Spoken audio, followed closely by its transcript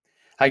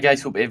Hi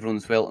guys, hope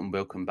everyone's well and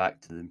welcome back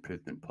to the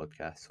Improvement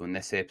Podcast. So in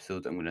this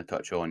episode I'm going to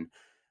touch on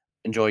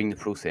enjoying the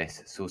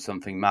process. So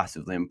something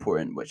massively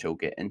important which I'll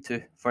get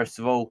into. First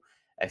of all,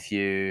 if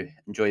you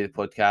enjoy the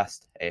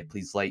podcast,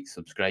 please like,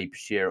 subscribe,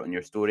 share it on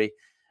your story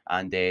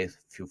and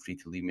feel free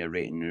to leave me a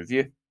rating and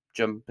review.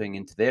 Jumping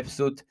into the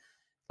episode,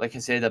 like I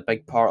said, a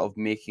big part of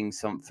making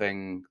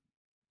something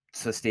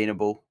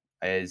sustainable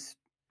is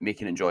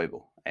making it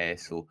enjoyable.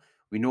 So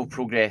we know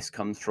progress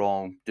comes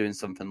from doing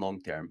something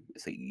long term.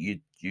 It's like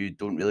you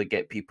don't really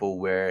get people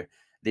where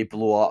they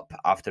blow up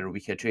after a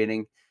week of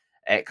training.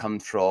 It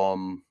comes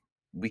from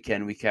week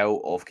in, week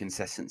out of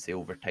consistency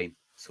over time.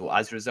 So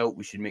as a result,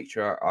 we should make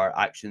sure our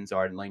actions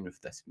are in line with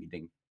this,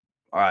 meaning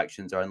our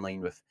actions are in line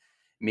with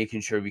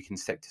making sure we can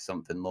stick to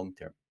something long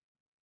term.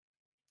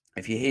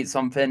 If you hate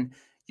something,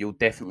 you'll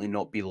definitely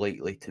not be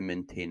likely to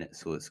maintain it.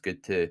 So it's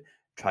good to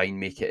try and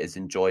make it as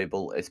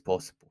enjoyable as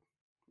possible.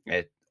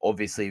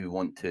 Obviously, we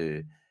want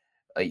to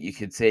like you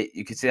could say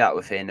that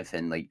with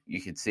anything. Like you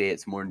could say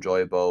it's more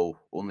enjoyable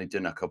only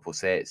doing a couple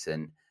sets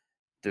and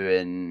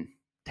doing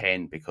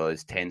 10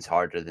 because 10's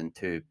harder than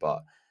 2.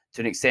 But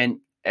to an extent,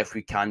 if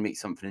we can make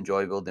something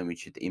enjoyable, then we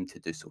should aim to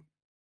do so.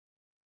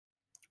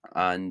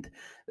 And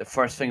the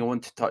first thing I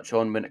want to touch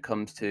on when it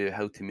comes to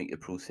how to make the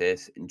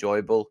process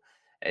enjoyable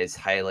is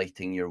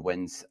highlighting your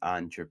wins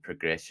and your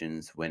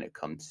progressions when it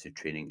comes to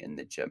training in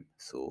the gym.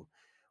 So,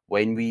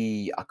 when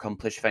we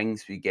accomplish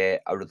things, we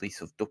get a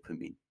release of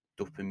dopamine.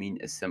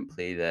 Dopamine is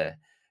simply the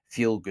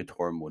feel good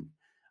hormone.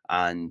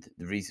 And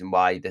the reason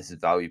why this is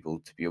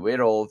valuable to be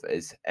aware of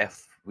is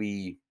if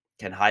we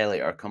can highlight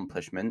our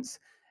accomplishments,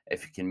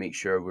 if we can make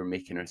sure we're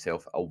making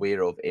ourselves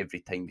aware of every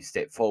time we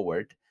step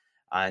forward,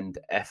 and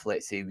if,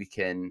 let's say, we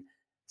can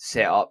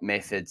set up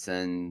methods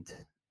and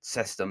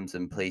systems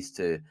in place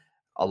to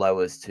allow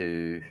us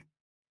to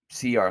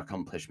see our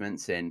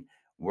accomplishments, and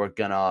we're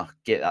gonna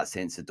get that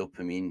sense of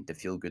dopamine, the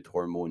feel good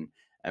hormone,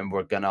 and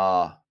we're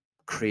gonna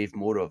crave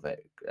more of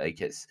it.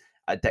 Like it's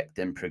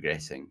addicting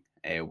progressing.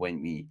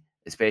 When we,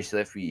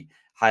 especially if we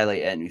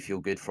highlight it and we feel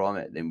good from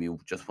it, then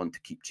we'll just want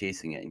to keep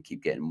chasing it and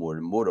keep getting more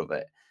and more of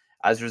it.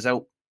 As a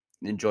result,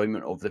 the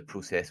enjoyment of the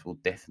process will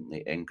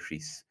definitely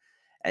increase.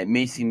 It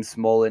may seem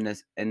small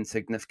and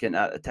insignificant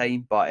at the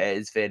time, but it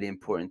is very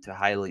important to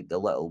highlight the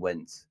little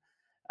wins.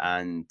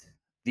 And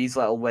these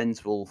little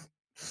wins will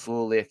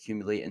slowly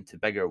accumulate into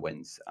bigger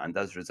wins, and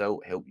as a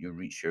result, help you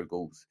reach your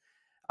goals.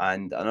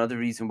 And another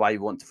reason why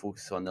you want to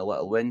focus on the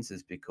little wins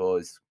is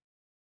because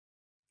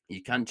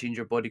you can't change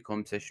your body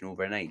composition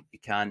overnight. You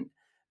can't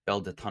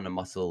build a ton of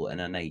muscle in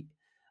a night.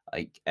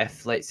 Like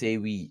if let's say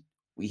we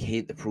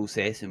hate the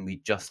process and we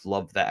just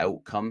love the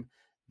outcome,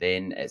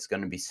 then it's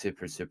going to be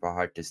super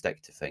hard to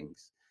stick to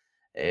things.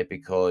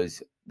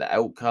 Because the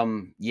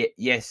outcome,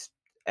 yes,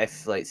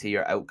 if let's say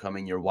your outcome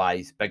and your why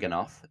is big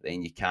enough,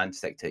 then you can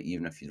stick to it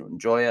even if you don't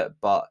enjoy it.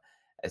 But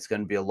it's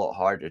going to be a lot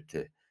harder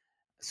to.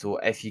 So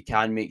if you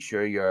can make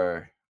sure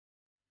you're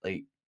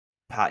like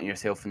patting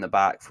yourself in the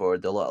back for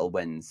the little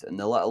wins, and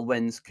the little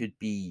wins could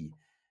be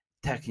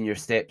ticking your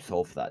steps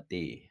off that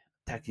day,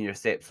 ticking your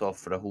steps off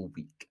for a whole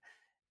week,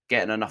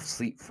 getting enough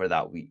sleep for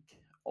that week,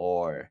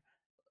 or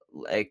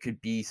it could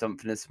be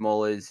something as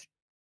small as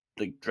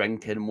like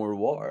drinking more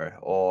water,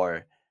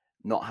 or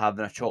not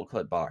having a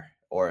chocolate bar,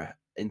 or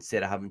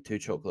instead of having two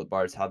chocolate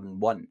bars, having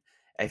one.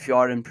 If you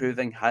are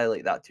improving,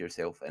 highlight that to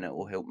yourself and it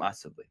will help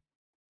massively.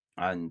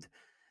 And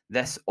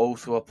this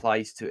also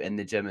applies to in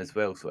the gym as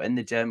well. So in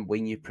the gym,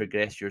 when you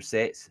progress your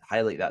sets,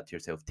 highlight that to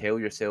yourself. Tell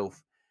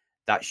yourself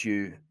that's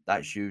you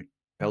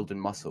building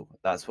muscle.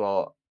 That's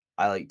what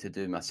I like to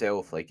do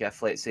myself. Like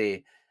if let's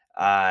say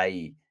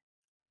I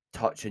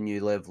touch a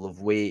new level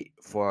of weight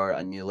for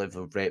a new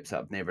level of reps that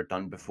I've never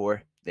done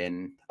before,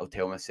 then I'll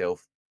tell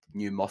myself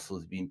new muscle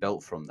is being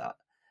built from that.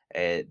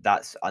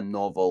 That's a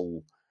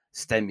novel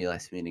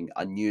stimulus, meaning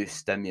a new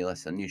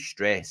stimulus, a new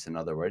stress, in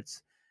other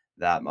words,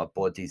 that my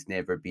body's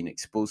never been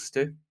exposed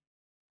to.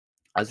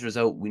 As a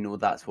result, we know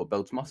that's what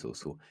builds muscle.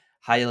 So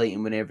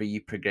highlighting whenever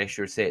you progress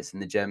your sets in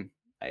the gym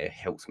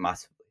helps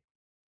massively.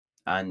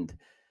 And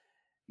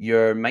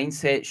your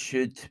mindset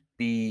should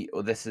be,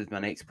 oh, this is my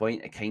next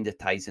point. It kind of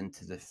ties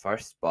into the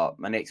first, but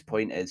my next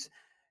point is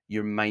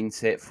your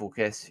mindset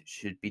focus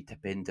should be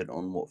dependent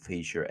on what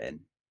phase you're in.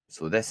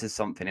 So, this is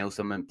something else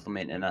I'm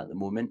implementing at the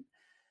moment.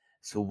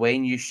 So,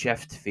 when you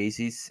shift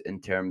phases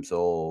in terms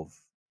of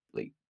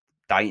like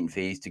dieting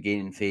phase to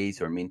gaining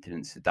phase or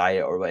maintenance to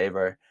diet or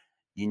whatever,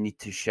 you need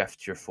to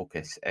shift your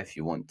focus if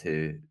you want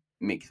to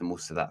make the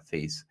most of that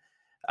phase.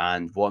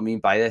 And what I mean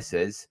by this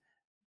is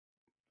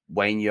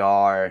when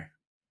you're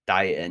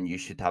dieting, you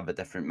should have a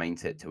different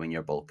mindset to when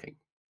you're bulking.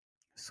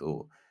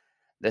 So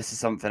this is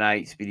something I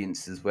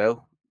experienced as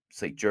well.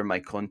 It's like during my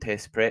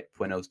contest prep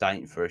when I was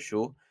dieting for a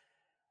show.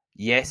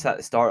 Yes, at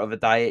the start of a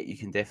diet, you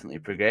can definitely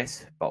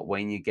progress, but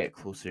when you get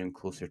closer and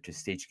closer to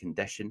stage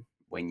condition,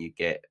 when you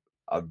get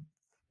a,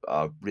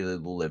 a really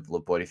low level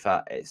of body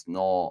fat, it's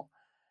not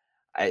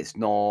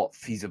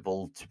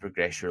feasible to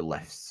progress your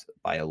lifts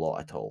by a lot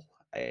at all,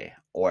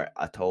 or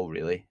at all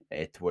really,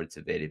 towards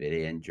the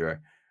very end.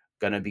 You're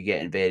going to be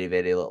getting very,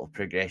 very little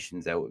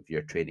progressions out of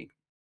your training.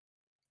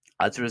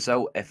 As a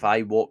result, if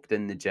I walked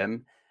in the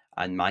gym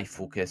and my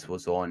focus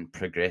was on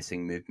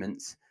progressing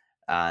movements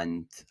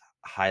and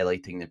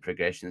highlighting the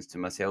progressions to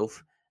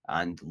myself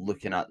and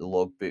looking at the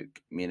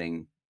logbook,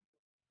 meaning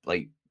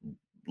like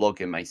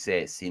logging my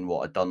sets, seeing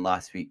what I'd done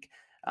last week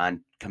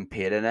and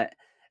comparing it,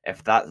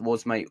 if that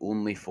was my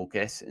only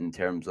focus in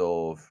terms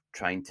of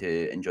trying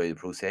to enjoy the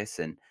process,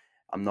 then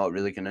I'm not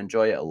really going to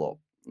enjoy it a lot.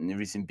 And the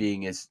reason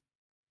being is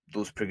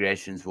those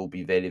progressions will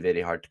be very,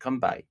 very hard to come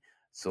by.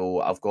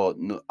 So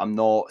I'm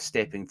not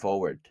stepping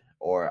forward,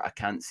 or I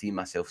can't see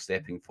myself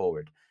stepping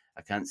forward.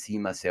 I can't see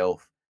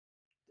myself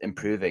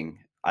improving.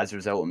 As a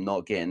result, I'm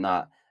not getting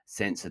that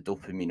sense of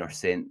dopamine or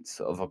sense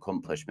of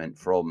accomplishment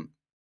from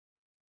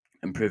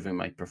improving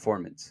my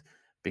performance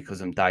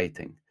because I'm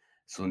dieting.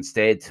 So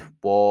instead,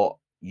 what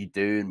you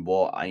do and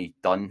what I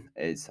done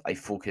is I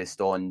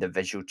focused on the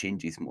visual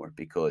changes more,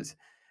 because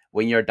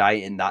when you're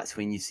dieting, that's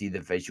when you see the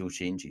visual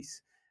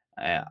changes.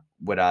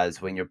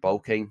 Whereas when you're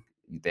bulking,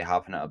 they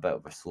happen at a bit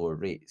of a slower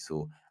rate.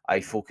 So I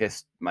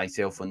focused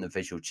myself on the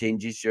visual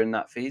changes during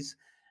that phase,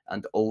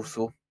 and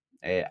also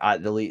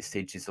at the late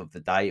stages of the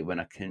diet when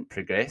I couldn't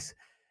progress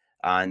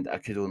and I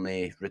could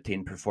only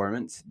retain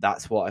performance,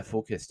 that's what I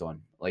focused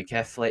on. Like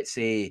if, let's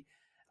say,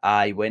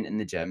 I went in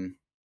the gym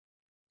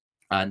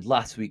and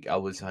last week I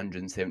was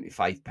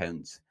 175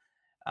 pounds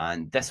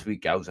and this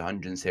week I was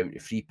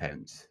 173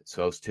 pounds,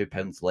 so I was 2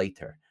 pounds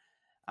lighter,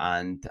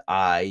 and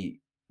I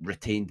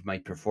retained my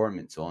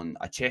performance on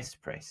a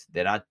chest press,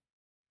 then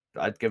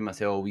I'd give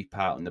myself a wee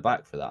pat on the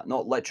back for that.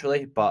 Not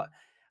literally, but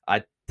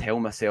I'd tell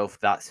myself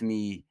that's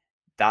me.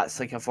 That's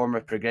like a form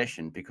of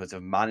progression because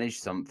I've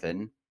managed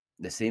something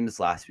the same as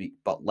last week,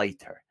 but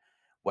lighter,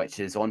 which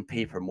is on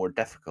paper more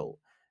difficult.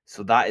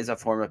 So that is a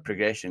form of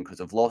progression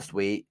because I've lost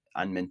weight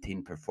and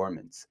maintained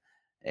performance.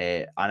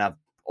 And I've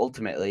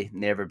ultimately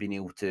never been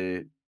able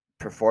to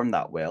perform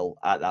that well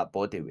at that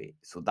body weight.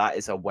 So that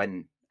is a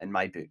win in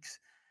my books.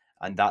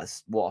 And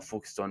that's what I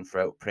focused on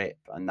throughout prep.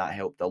 And that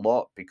helped a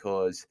lot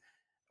because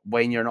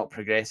when you're not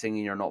progressing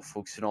and you're not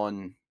focusing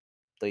on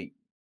like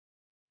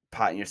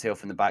patting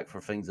yourself in the back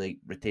for things like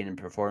retaining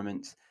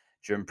performance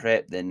during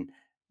prep, then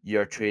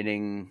your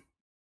training,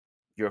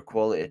 your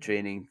quality of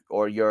training,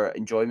 or your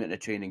enjoyment of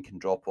training can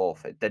drop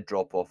off. It did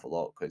drop off a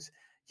lot because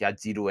you had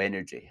zero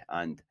energy,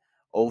 and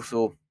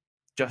also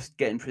just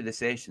getting through the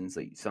sessions.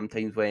 Like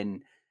sometimes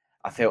when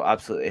I felt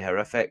absolutely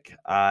horrific,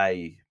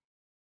 I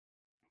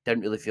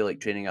didn't really feel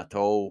like training at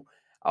all.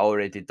 I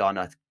already done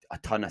a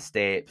ton of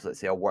steps. Let's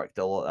say I worked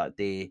a lot that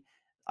day.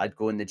 I'd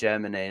go in the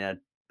gym and then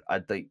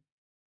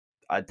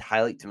I'd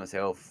highlight to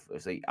myself.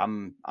 It's like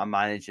I'm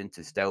managing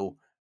to still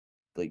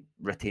like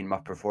retain my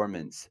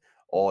performance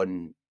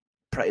on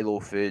pretty low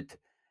food.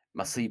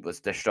 My sleep was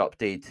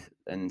disrupted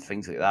and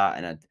things like that,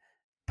 and I'd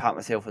pat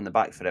myself on the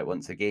back for it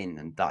once again,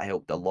 and that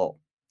helped a lot.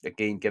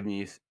 Again,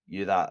 giving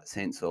you that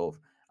sense of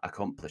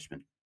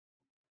accomplishment.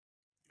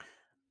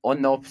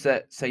 On the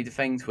opposite side of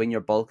things, when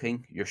you're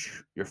bulking,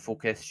 your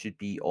focus should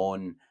be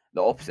on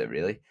the opposite.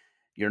 Really,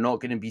 you're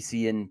not going to be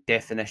seeing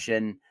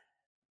definition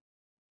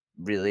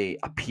really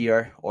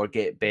appear or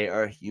get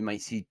better. You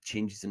might see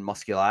changes in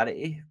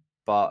muscularity,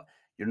 but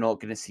you're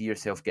not going to see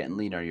yourself getting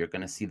leaner. You're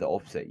going to see the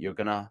opposite. You're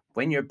gonna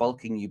when you're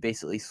bulking, you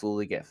basically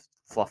slowly get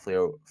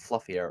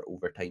fluffier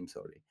over time.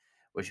 Sorry,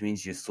 which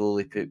means you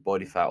slowly put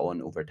body fat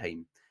on over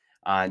time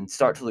and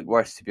start to look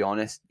worse. To be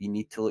honest, you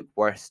need to look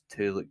worse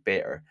to look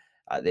better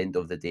at the end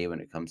of the day when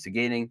it comes to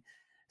gaining.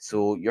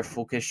 So your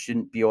focus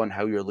shouldn't be on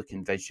how you're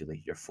looking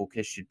visually. Your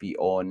focus should be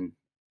on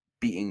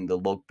beating the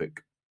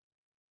logbook,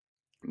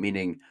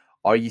 meaning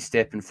are you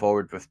stepping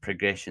forward with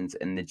progressions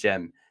in the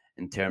gym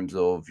in terms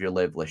of your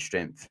level of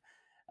strength?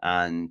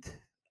 And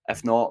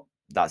if not,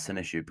 that's an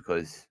issue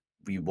because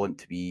we want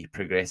to be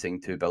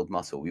progressing to build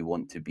muscle. We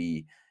want to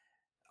be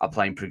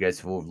applying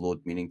progressive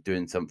overload, meaning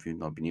doing something we've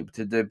not been able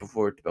to do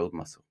before to build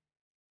muscle.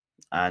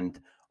 And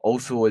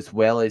also, as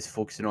well as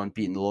focusing on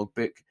beating the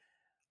logbook,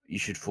 you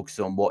should focus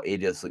on what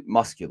areas like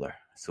muscular.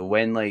 So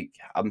when like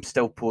I'm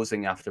still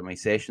posing after my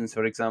sessions,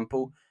 for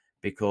example,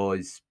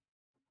 because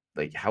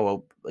like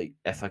like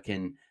if I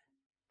can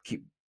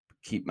keep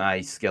keep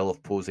my skill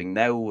of posing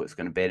now, it's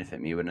going to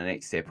benefit me when I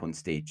next step on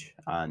stage.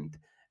 And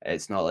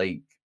it's not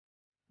like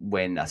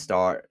when I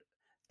start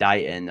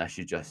dieting, I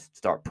should just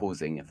start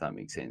posing, if that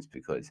makes sense,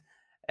 because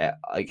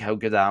like how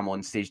good I am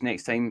on stage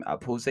next time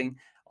at posing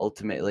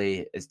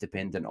ultimately is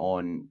dependent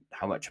on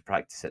how much I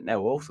practice it now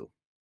also.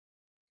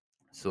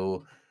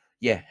 So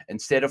yeah,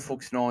 instead of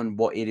focusing on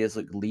what areas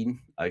look lean,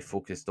 I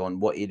focused on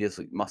what areas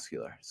look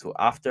muscular. So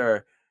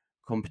after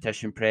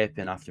competition prep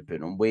and after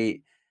putting on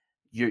weight,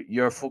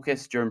 your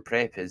focus during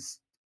prep is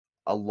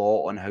a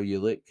lot on how you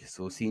look.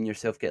 So seeing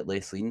yourself get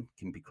less lean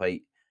can be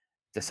quite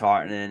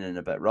disheartening and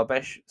a bit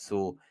rubbish.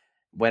 So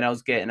when I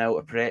was getting out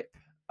of prep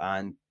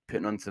and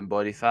putting on some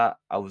body fat,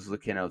 I was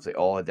looking, I was like,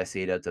 oh, this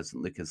area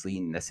doesn't look as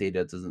lean. This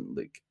area doesn't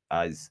look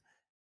as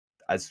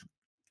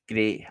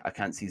great. I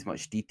can't see as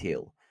much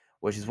detail,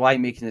 which is why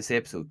I'm making this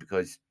episode,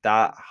 because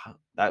that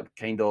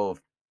kind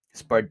of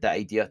spurred the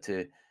idea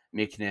to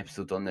making an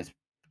episode on this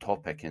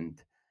topic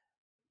and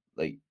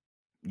like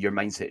your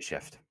mindset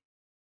shift.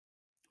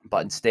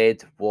 But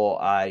instead, what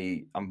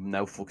I am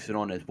now focusing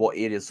on is what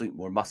areas look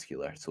more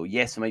muscular. So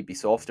yes, it might be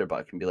softer, but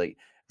I can be like,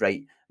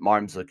 right, my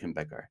arms looking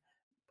bigger.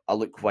 I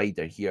look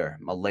wider here.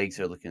 My legs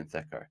are looking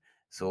thicker.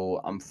 So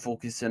I'm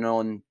focusing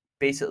on,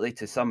 basically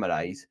to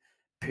summarize,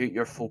 put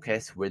your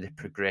focus where the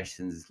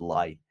progressions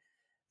lie.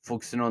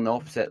 Focusing on the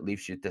opposite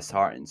leaves you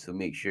disheartened. So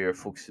make sure you're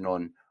focusing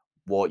on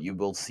what you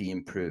will see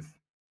improve.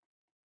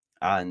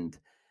 And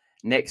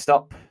next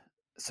up,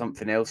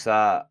 something else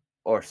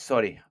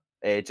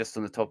just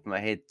on the top of my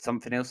head,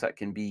 something else that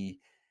can be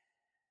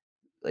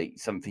like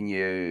something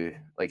you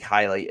like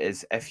highlight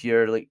is if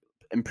you're like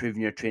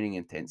improving your training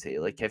intensity.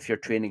 Like if you're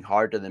training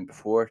harder than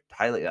before,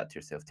 highlight that to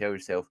yourself. Tell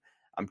yourself,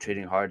 I'm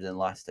training harder than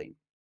last time.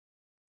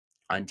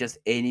 And just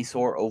any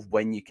sort of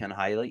win you can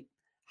highlight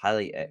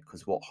it,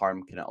 because what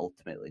harm can it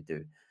ultimately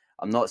do?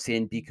 I'm not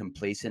saying be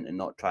complacent and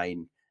not try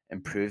and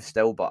improve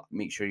still, but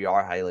make sure you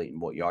are highlighting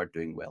what you are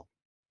doing well.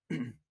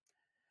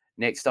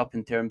 Next up,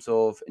 in terms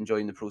of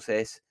enjoying the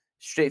process,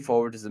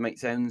 straightforward as it might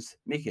sound,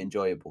 make it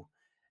enjoyable.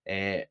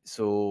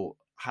 So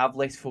have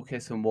less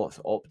focus on what's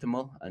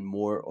optimal and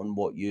more on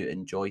what you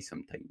enjoy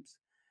sometimes.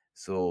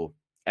 So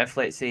if,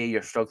 let's say,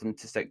 you're struggling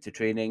to stick to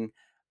training,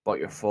 but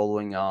you're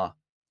following a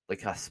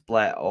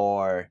split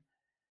or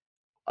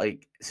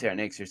like certain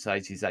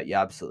exercises that you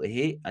absolutely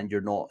hate and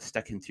you're not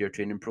sticking to your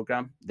training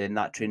program, then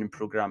that training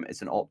program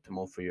isn't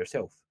optimal for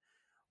yourself.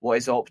 What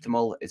is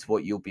optimal is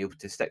what you'll be able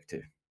to stick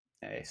to.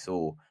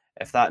 So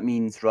if that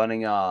means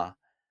running a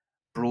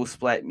bro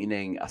split,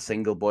 meaning a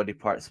single body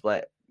part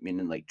split,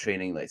 meaning like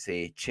training, let's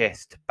say,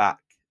 chest, back,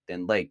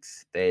 then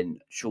legs, then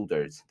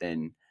shoulders,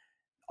 then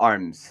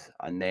arms,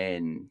 and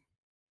then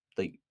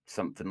like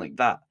something like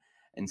that,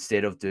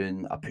 instead of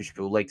doing a push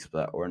pull leg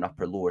split or an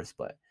upper lower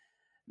split,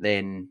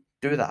 then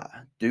do that.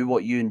 Do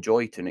what you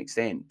enjoy to an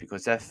extent,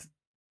 because if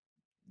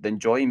the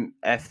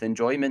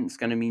enjoyment's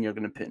going to mean you're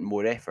going to put in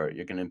more effort,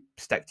 you're going to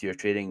stick to your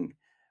training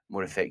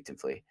more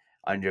effectively,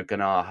 and you're going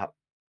to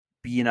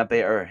be in a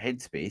better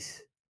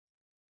headspace,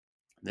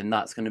 then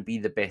that's going to be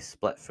the best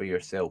split for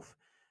yourself.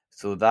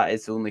 So that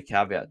is the only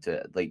caveat to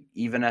it. Like,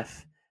 even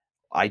if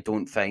I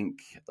don't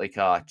think like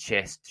a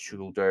chest,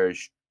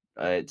 shoulders,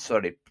 like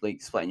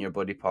splitting your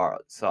body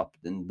parts up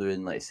and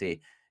doing, let's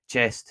say,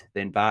 chest,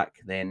 then back,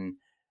 then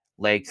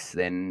legs,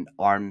 then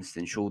arms,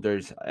 then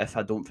shoulders. If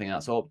I don't think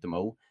that's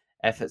optimal,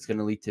 if it's going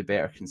to lead to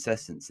better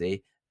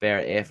consistency,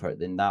 better effort,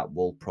 then that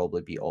will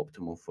probably be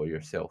optimal for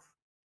yourself.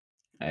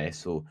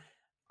 So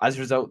as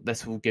a result,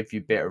 this will give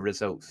you better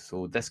results.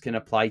 So this can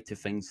apply to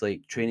things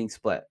like training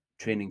split,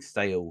 training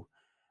style,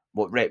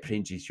 what rep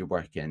ranges you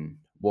work in,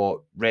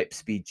 what rep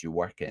speed you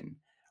work in.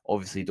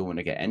 Obviously, you don't want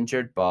to get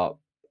injured, but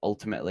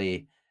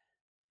ultimately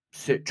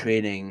suit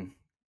training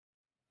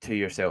to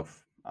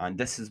yourself. And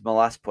this is my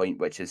last point,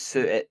 which is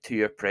suit it to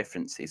your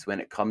preferences. When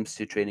it comes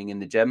to training in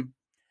the gym,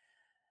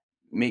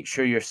 make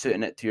sure you're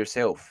suiting it to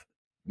yourself.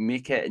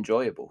 Make it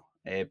enjoyable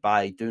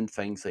by doing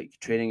things like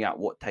training at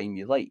what time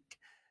you like,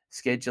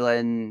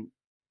 scheduling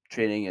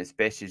training as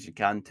best as you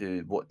can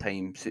to what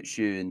time suits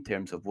you in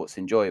terms of what's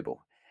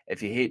enjoyable.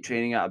 If you hate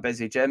training at a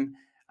busy gym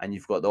and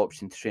you've got the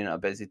option to train at a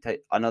busy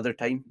another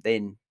time,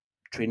 then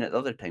train at the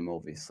other time.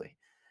 Obviously,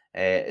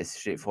 as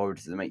straightforward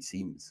as it might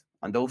seem.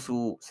 And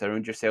also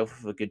surround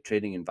yourself with a good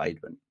training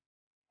environment.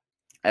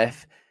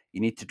 If you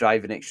need to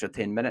drive an extra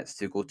 10 minutes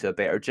to go to a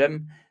better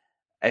gym,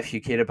 if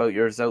you care about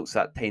your results,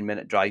 that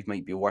 10-minute drive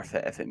might be worth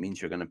it if it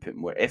means you're going to put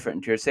more effort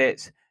into your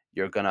sets,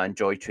 you're going to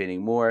enjoy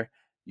training more,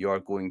 you're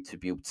going to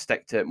be able to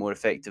stick to it more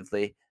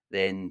effectively,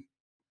 then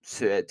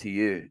suit it to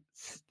you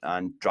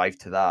and drive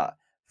to that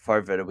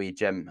further away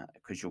gym,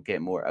 because you'll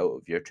get more out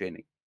of your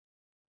training.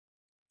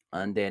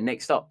 And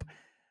next up,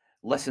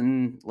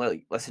 listening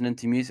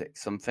to music.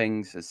 Some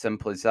things as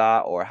simple as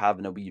that, or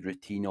having a wee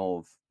routine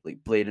of like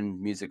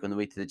blaring music on the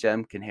way to the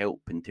gym, can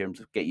help in terms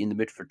of get you in the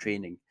mood for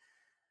training.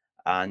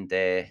 And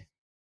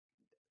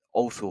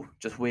also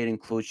just wearing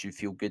clothes you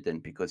feel good in,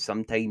 because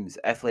sometimes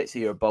if, let's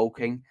say, you're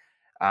bulking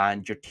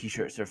and your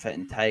t-shirts are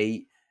fitting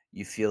tight,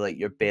 you feel like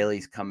your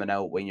belly's coming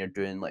out when you're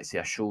doing, let's say,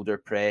 a shoulder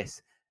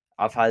press.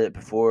 I've had it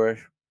before.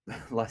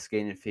 Less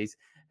gaining face,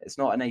 it's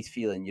not a nice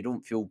feeling. You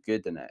don't feel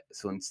good in it.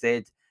 So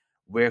instead,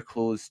 wear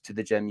clothes to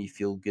the gym you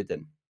feel good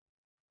in,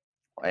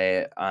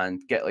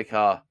 and get like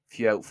a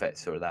few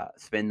outfits or that.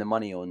 Spend the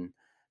money on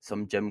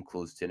some gym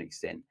clothes to an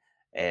extent.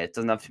 It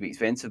doesn't have to be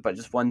expensive, but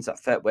just ones that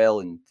fit well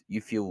and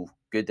you feel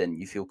good in,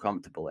 you feel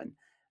comfortable in.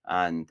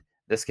 And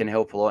this can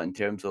help a lot in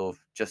terms of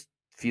just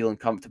feeling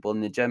comfortable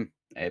in the gym,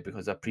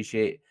 because I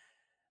appreciate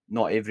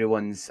not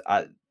everyone's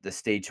at the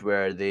stage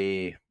where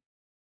they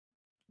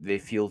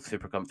feel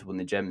super comfortable in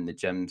the gym, and the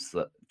gym's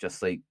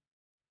just like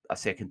a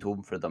second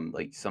home for them.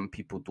 Like, some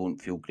people don't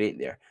feel great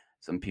there.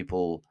 Some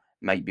people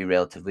might be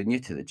relatively new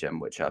to the gym,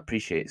 which I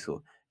appreciate.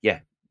 So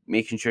yeah,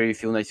 making sure you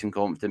feel nice and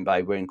confident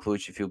by wearing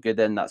clothes you feel good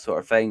in, that sort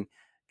of thing,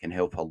 can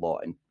help a lot.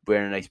 And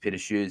wearing a nice pair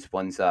of shoes,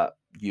 ones that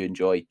you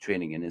enjoy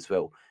training in as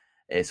well.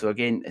 So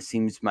again, it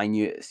seems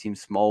minute, it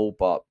seems small,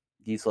 but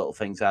these little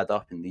things add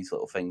up, and these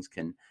little things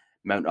can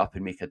mount up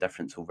and make a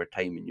difference over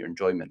time in your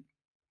enjoyment.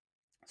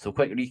 So,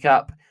 quick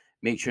recap: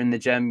 make sure in the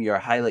gym you're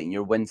highlighting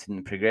your wins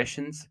and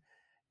progressions.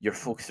 You're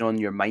focusing on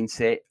your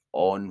mindset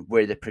on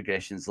where the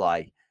progressions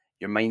lie.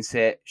 Your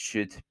mindset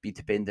should be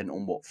dependent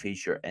on what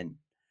phase you're in.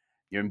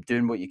 You're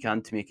doing what you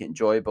can to make it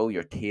enjoyable.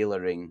 You're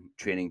tailoring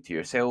training to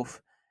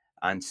yourself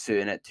and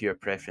suiting it to your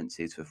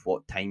preferences with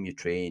what time you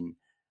train,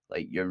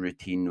 like your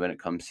routine when it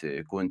comes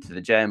to going to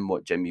the gym,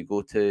 what gym you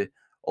go to.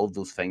 All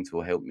those things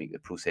will help make the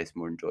process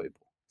more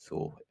enjoyable.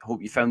 So I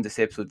hope you found this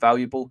episode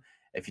valuable.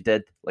 If you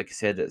did, like I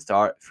said at the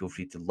start, feel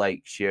free to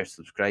like, share,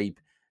 subscribe,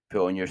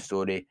 put on your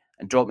story,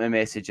 and drop me a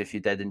message if you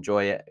did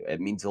enjoy it. It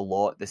means a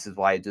lot. This is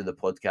why I do the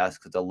podcast,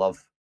 because I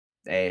love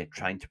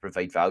trying to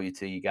provide value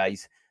to you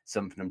guys,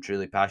 something I'm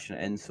truly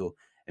passionate in. So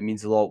it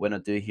means a lot when I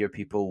do hear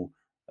people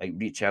like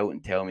reach out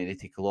and tell me they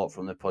take a lot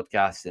from the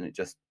podcast, and it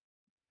just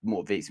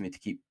motivates me to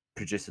keep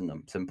producing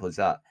them. Simple as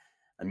that,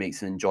 and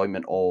makes an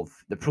enjoyment of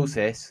the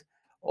process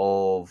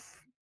of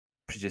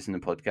producing the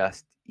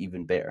podcast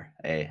even better.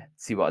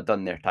 See what I've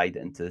done there, tied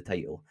it into the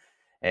title.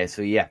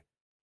 So yeah,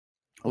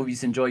 hope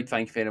you've enjoyed.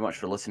 Thank you very much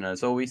for listening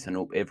as always, and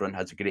hope everyone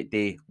has a great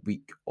day,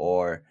 week,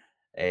 or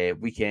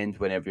weekend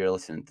whenever you're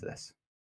listening to this.